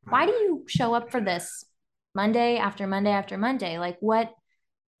you? Why do you show up for this Monday after Monday after Monday? Like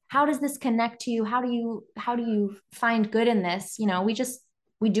how does this connect to you? How do you find good in this?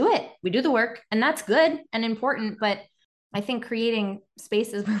 We do it. We do the work, and that's good and important, but I think creating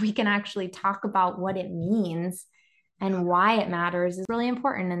spaces where we can actually talk about what it means and why it matters is really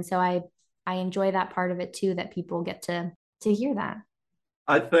important. And so I enjoy that part of it too, that people get to hear that.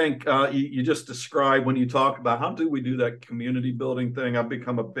 I think you just described when you talk about how do we do that community building thing. I've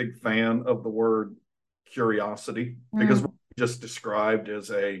become a big fan of the word curiosity because what Mm, you just described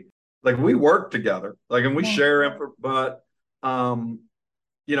is like we work together, like and we yeah. share info, but um,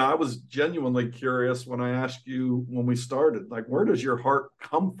 I was genuinely curious when I asked you when we started, like, where does your heart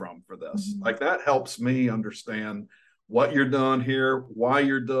come from for this? Mhm. Like, that helps me understand what you're doing here, why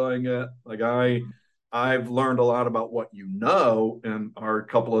you're doing it. Like, I've learned a lot about what you know in our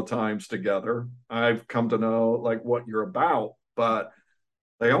couple of times together. I've come to know like what you're about, but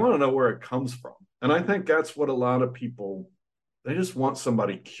like I want to know where it comes from. And I think that's what a lot of people they just want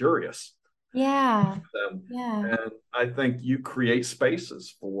somebody curious Yeah. them. Yeah. And I think you create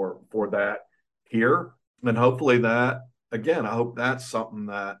spaces for that here. And hopefully that again, I hope that's something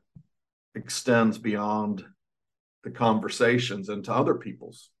that extends beyond the conversations into other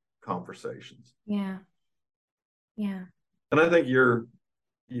people's conversations. Yeah. Yeah. And I think you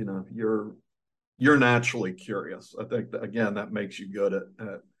know, you're naturally curious. I think that again that makes you good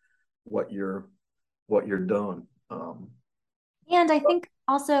at what you're doing. And I think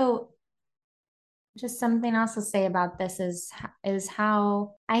also just something else to say about this is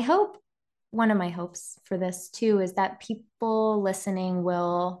how I hope one of my hopes for this too is that people listening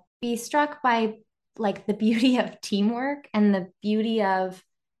will be struck by like the beauty of teamwork and the beauty of,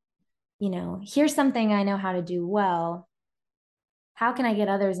 here's something I know how to do well. How can I get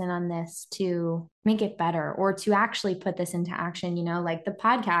others in on this to make it better or to actually put this into action? Like the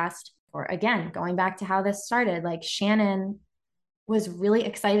podcast, or again, going back to how this started, like Shannon was really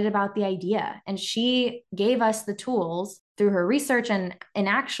excited about the idea and she gave us the tools through her research and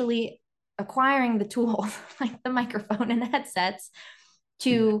actually acquiring the tools like the microphone and headsets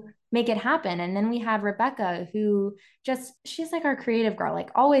to make it happen. And then we had Rebecca, who she's like our creative girl, like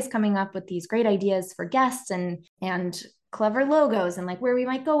always coming up with these great ideas for guests and clever logos and like where we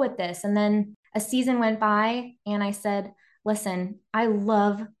might go with this. And then a season went by and I said, listen, I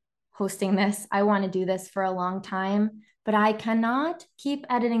love hosting this. I want to do this for a long time, but I cannot keep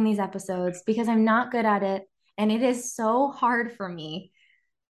editing these episodes because I'm not good at it. And it is so hard for me.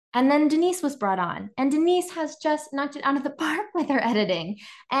 And then Denise was brought on, and Denise has just knocked it out of the park with her editing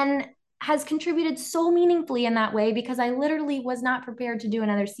and has contributed so meaningfully in that way because I literally was not prepared to do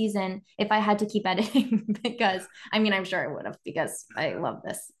another season if I had to keep editing because I mean, I'm sure I would have because I love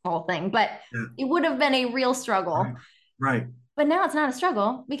this whole thing, but Yeah, it would have been a real right, struggle. right, But now it's not a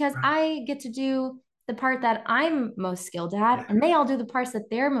struggle because right. I get to do the part that I'm most skilled at, and they all do the parts that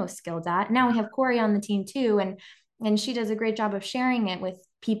they're most skilled at. Now we have Corey on the team too, and she does a great job of sharing it with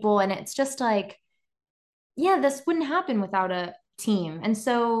people. And it's just like, yeah, this wouldn't happen without a team. And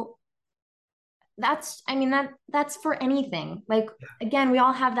so I mean, that's for anything. Like again, we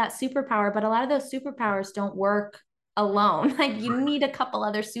all have that superpower, but a lot of those superpowers don't work alone. Like you need a couple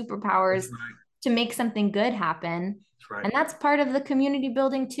other That's superpowers right. to make something good happen. That's right. And that's part of the community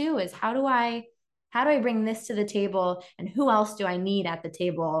building too, is how do I bring this to the table and who else do I need at the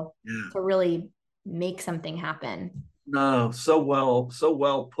table Yeah. to really make something happen? No, so well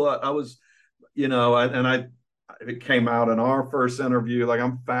put. I was, and it came out in our first interview. Like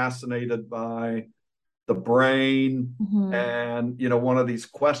I'm fascinated by the brain. Mm-hmm. And, one of these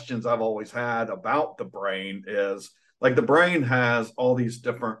questions I've always had about the brain is like the brain has all these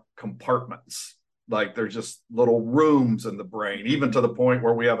different compartments. Like there's just little rooms in the brain, even to the point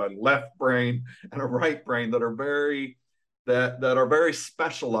where we have a left brain and a right brain that are very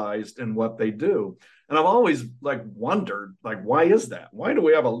specialized in what they do. And I've always like wondered, like, why is that? Why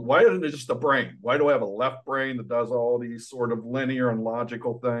isn't it just a brain? Why do I have a left brain that does all these sort of linear and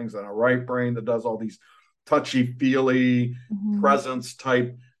logical things and a right brain that does all these touchy feely Mm-hmm. presence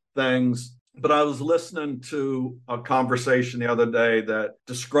type things? But I was listening to a conversation the other day that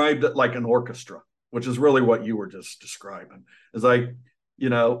described it like an orchestra, which is really what you were just describing. It's like,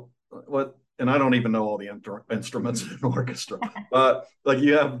 what, and I don't even know all the instruments in an orchestra, but like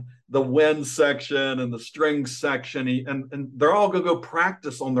you have the wind section and the string section, and they're all going to go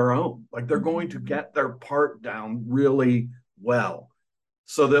practice on their own. Like they're going to Mm-hmm. get their part down really well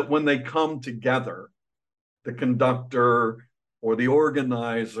so that when they come together, the conductor or the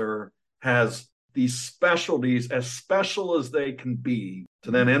organizer has these specialties as special as they can be to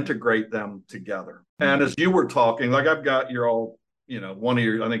then integrate them together. And as you were talking, like I've got your all, one of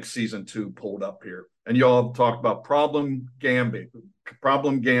your, I think season 2 pulled up here, and y'all have talked about problem gambling,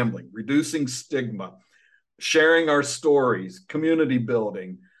 reducing stigma, sharing our stories, community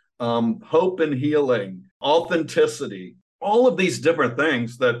building, hope and healing, authenticity, all of these different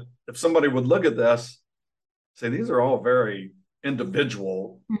things that if somebody would look at this, say these are all very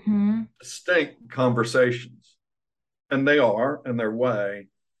individual, Mm-hmm. distinct conversations. and they are in their way.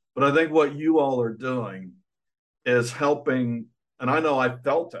 But I think what you all are doing is helping. And I know I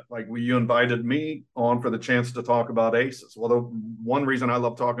felt it. Like you invited me on for the chance to talk about ACEs. Well, the one reason I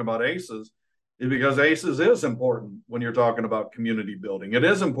love talking about ACEs is because ACEs is important when you're talking about community building. It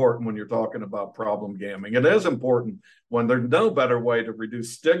is important when you're talking about problem gamming. It is important when there's no better way to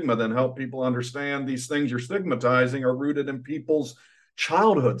reduce stigma than help people understand these things you're stigmatizing are rooted in people's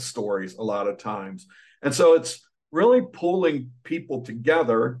childhood stories a lot of times. And so it's really pulling people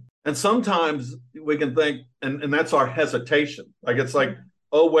together. And sometimes we can think, and that's our hesitation. Like, it's like,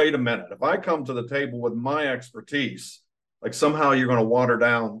 oh, wait a minute. If I come to the table with my expertise, like somehow you're going to water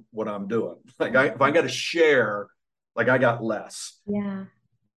down what I'm doing. Like if I got to share, like I got less. Yeah.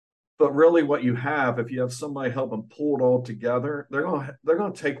 But really what you have, if you have somebody help them pull it all together, they're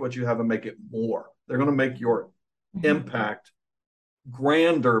going to take what you have and make it more. They're going to make your impact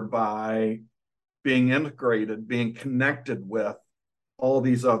grander by being integrated, being connected with all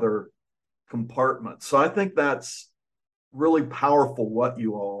these other compartments. So I think that's really powerful what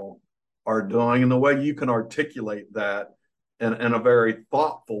you all are doing, and the way you can articulate that in a very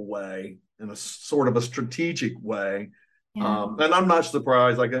thoughtful way, in a sort of a strategic way. Yeah. And I'm not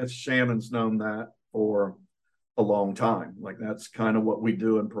surprised. I guess Shannon's known that for a long time. Like that's kind of what we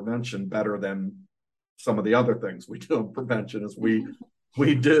do in prevention better than some of the other things we do in prevention is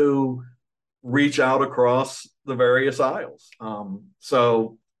we do reach out across the various aisles.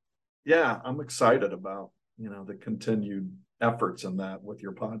 So yeah, I'm excited about, the continued efforts in that with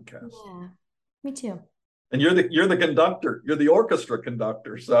your podcast. Yeah, me too. And you're the conductor, you're the orchestra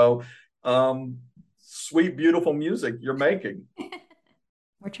conductor. So sweet, beautiful music you're making.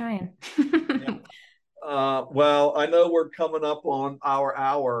 We're trying. Yeah. Well, I know we're coming up on our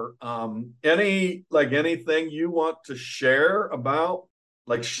hour. Anything you want to share about,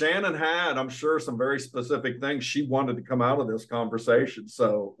 like Shannon had, I'm sure, some very specific things she wanted to come out of this conversation.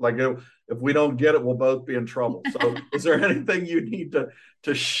 So like if we don't get it, we'll both be in trouble. So is there anything you need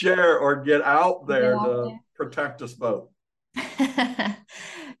to share or get out there to protect us both?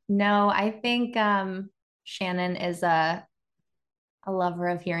 No, I think Shannon is a lover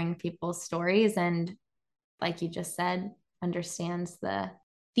of hearing people's stories, and like you just said, understands the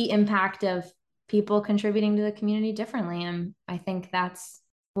impact of people contributing to the community differently. And I think that's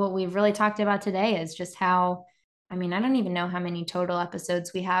what we've really talked about today, is just how, I mean, I don't even know how many total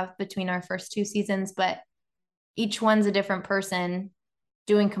episodes we have between our first 2 seasons, but each one's a different person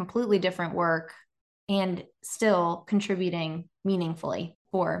doing completely different work and still contributing meaningfully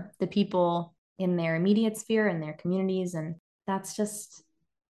for the people in their immediate sphere and their communities. And that's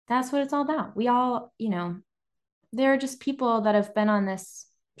what it's all about. We all, there are just people that have been on this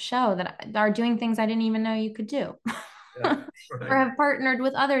show that are doing things I didn't even know you could do. Yeah, right. Or have partnered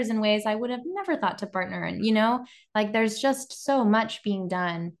with others in ways I would have never thought to partner in, like there's just so much being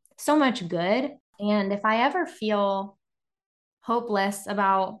done, so much good. And if I ever feel hopeless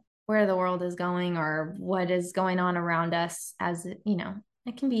about where the world is going or what is going on around us,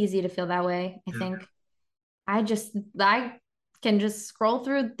 it can be easy to feel that way. I think I can just scroll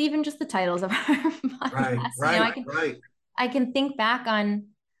through even just the titles of our podcast. Right. I can think back on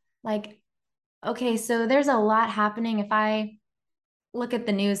like, okay, so there's a lot happening. If I look at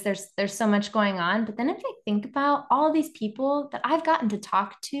the news, there's so much going on. But then if I think about all these people that I've gotten to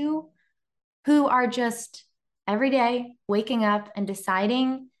talk to who are just every day waking up and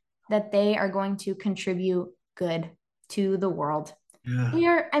deciding that they are going to contribute good to the world.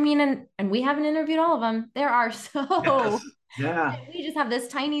 Yeah. And we haven't interviewed all of them. There are Yeah. We just have this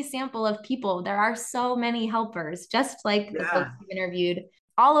tiny sample of people. There are so many helpers, just like the folks we've interviewed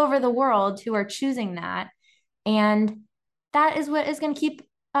all over the world who are choosing that. And that is what is going to keep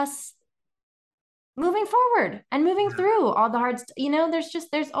us moving forward and moving through all the hard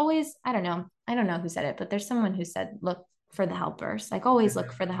there's always, I don't know who said it, but there's someone who said, look for the helpers, like always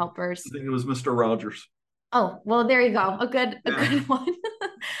look for the helpers. I think it was Mr. Rogers. Oh, well, there you go. A good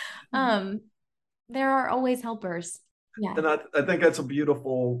one. There are always helpers. Yeah. And I think that's a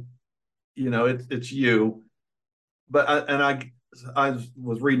beautiful, it's you, but I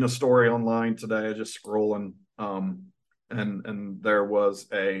was reading a story online today, just scrolling, and there was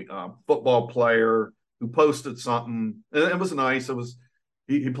a football player who posted something, and it was nice. It was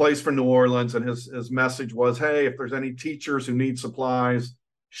he plays for New Orleans, and his message was, "Hey, if there's any teachers who need supplies,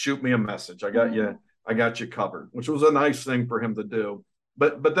 shoot me a message. I got you covered," which was a nice thing for him to do.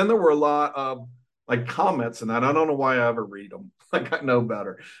 But then there were a lot of like comments, and I don't know why I ever read them. Like I know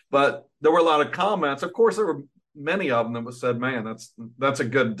better, but there were a lot of comments. Of course, there were many of them that was said, "Man, that's a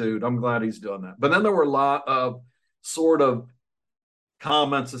good dude. I'm glad he's doing that." But then there were a lot of sort of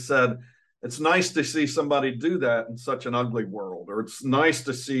comments that said, it's nice to see somebody do that in such an ugly world, or it's nice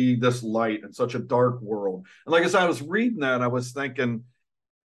to see this light in such a dark world. And like as I was reading that, I was thinking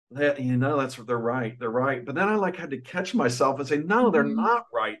that, that's what they're right. They're right. But then I like had to catch myself and say, no, they're not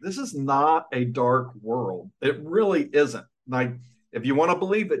right. This is not a dark world. It really isn't. Like, if you want to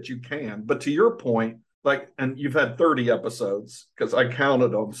believe it, you can. But to your point, like, and you've had 30 episodes because I counted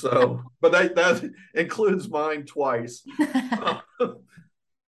them. So, but that includes mine twice.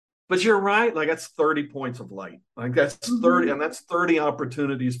 But you're right. Like, that's 30 points of light. Like, that's 30, and that's 30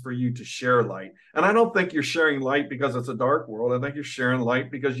 opportunities for you to share light. And I don't think you're sharing light because it's a dark world. I think you're sharing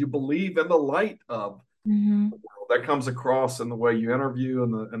light because you believe in the light of the world that comes across in the way you interview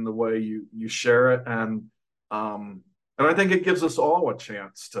and the way you share it. And I think it gives us all a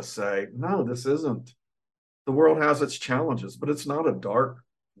chance to say, no, this isn't. The world has its challenges, but it's not a dark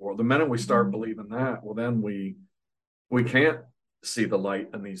world. The minute we start believing that, well, then we can't see the light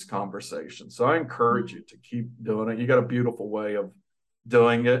in these conversations. So I encourage you to keep doing it. You got a beautiful way of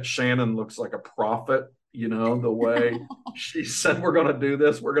doing it. Shannon looks like a prophet, the way she said, we're going to do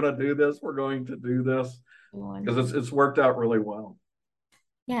this, we're going to do this, we're going to do this, because it's worked out really well.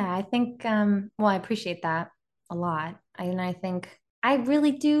 Yeah, I think, well, I appreciate that a lot. And I think I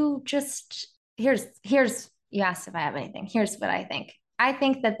really do here's, you asked if I have anything. Here's what I think. I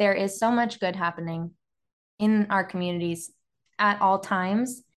think that there is so much good happening in our communities at all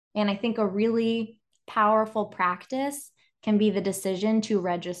times. And I think a really powerful practice can be the decision to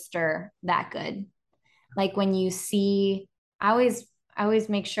register that good. Like when you see, I always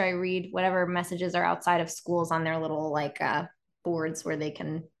make sure I read whatever messages are outside of schools on their little boards where they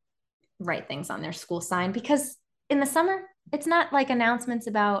can write things on their school sign, because in the summer, it's not like announcements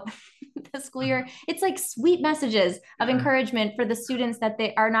about the school year. It's like sweet messages of encouragement for the students that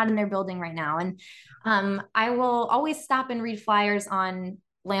they are not in their building right now. And I will always stop and read flyers on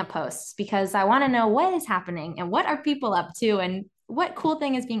lampposts because I want to know what is happening and what are people up to and what cool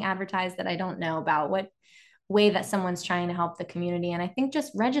thing is being advertised that I don't know about, what way that someone's trying to help the community. And I think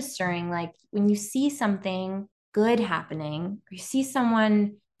just registering, like when you see something good happening, or you see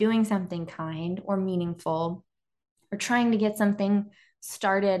someone doing something kind or meaningful, or trying to get something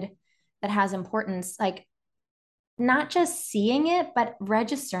started that has importance, like not just seeing it, but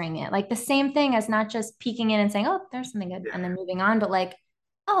registering it. Like the same thing as not just peeking in and saying, oh, there's something good, and then moving on, but like,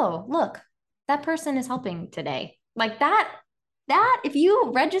 oh, look, that person is helping today. Like that, if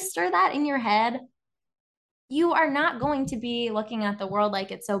you register that in your head, you are not going to be looking at the world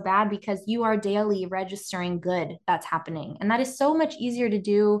like it's so bad, because you are daily registering good that's happening. And that is so much easier to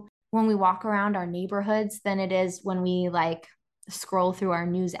do when we walk around our neighborhoods than it is when we like scroll through our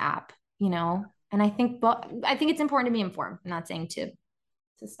news app, And I think it's important to be informed. I'm not saying to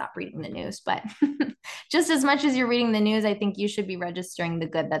stop reading the news, but just as much as you're reading the news, I think you should be registering the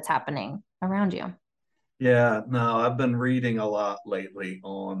good that's happening around you. Yeah, no, I've been reading a lot lately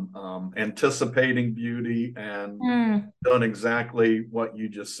on anticipating beauty and doing exactly what you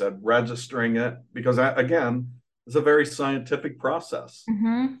just said, registering it, because again, it's a very scientific process.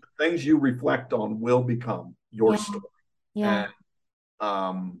 Things you reflect on will become your story. Yeah.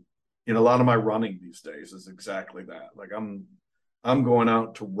 And a lot of my running these days is exactly that. Like I'm going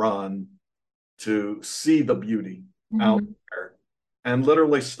out to run to see the beauty out there and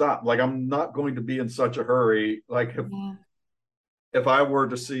literally stop. Like I'm not going to be in such a hurry. Like if I were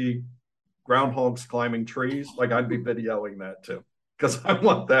to see groundhogs climbing trees, like I'd be videoing that too, because I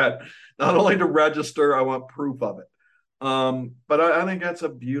want that not only to register, I want proof of it. But I think that's a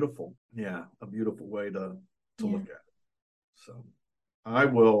beautiful way to look at it. So I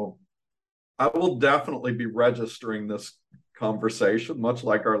will definitely be registering this conversation, much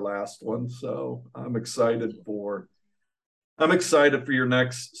like our last one. So I'm excited for your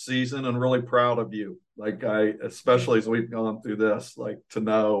next season and really proud of you. Like especially as we've gone through this, like to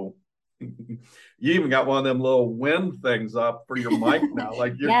know you even got one of them little wind things up for your mic now.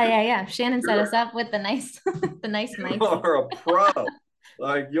 Like yeah. Shannon set us up with the nice mic. You are a pro.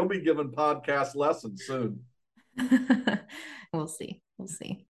 Like you'll be giving podcast lessons soon. We'll see.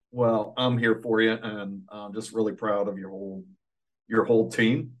 Well, I'm here for you, and I'm just really proud of your whole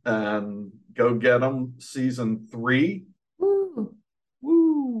team. And go get them, season 3.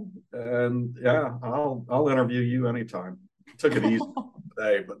 Woo! And yeah, I'll interview you anytime. Took it easy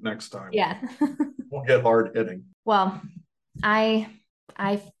today, but next time, we'll get hard hitting. Well, I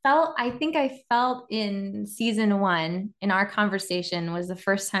think I felt in season 1 in our conversation was the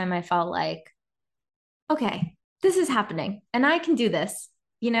first time I felt like, okay, this is happening and I can do this.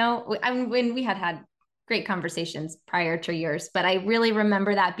 When we had great conversations prior to yours, but I really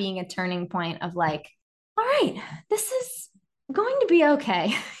remember that being a turning point of like, all right, this is going to be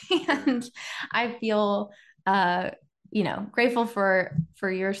okay. And I feel, grateful for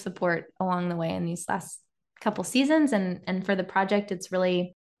your support along the way in these last couple seasons, and for the project. It's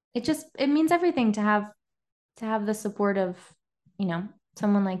really, it means everything to have the support of,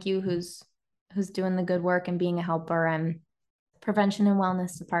 someone like you who's doing the good work and being a helper. And prevention and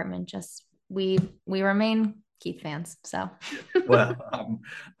wellness department, just we remain Keith fans. So Well,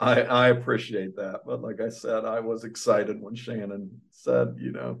 I appreciate that, but like I said, I was excited when Shannon said,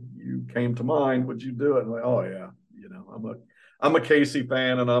 you came to mind, would you do it? And like, oh yeah, I'm a Casey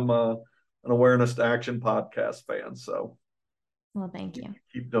fan, and I'm an Awareness to Action podcast fan. So well, thank you.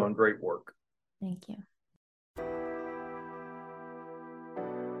 Keep doing great work. Thank you.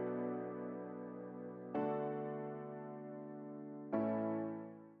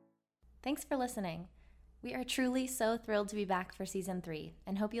 Thanks for listening. We are truly so thrilled to be back for season 3,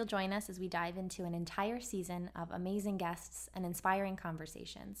 and hope you'll join us as we dive into an entire season of amazing guests and inspiring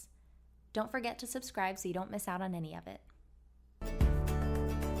conversations. Don't forget to subscribe so you don't miss out on any of it.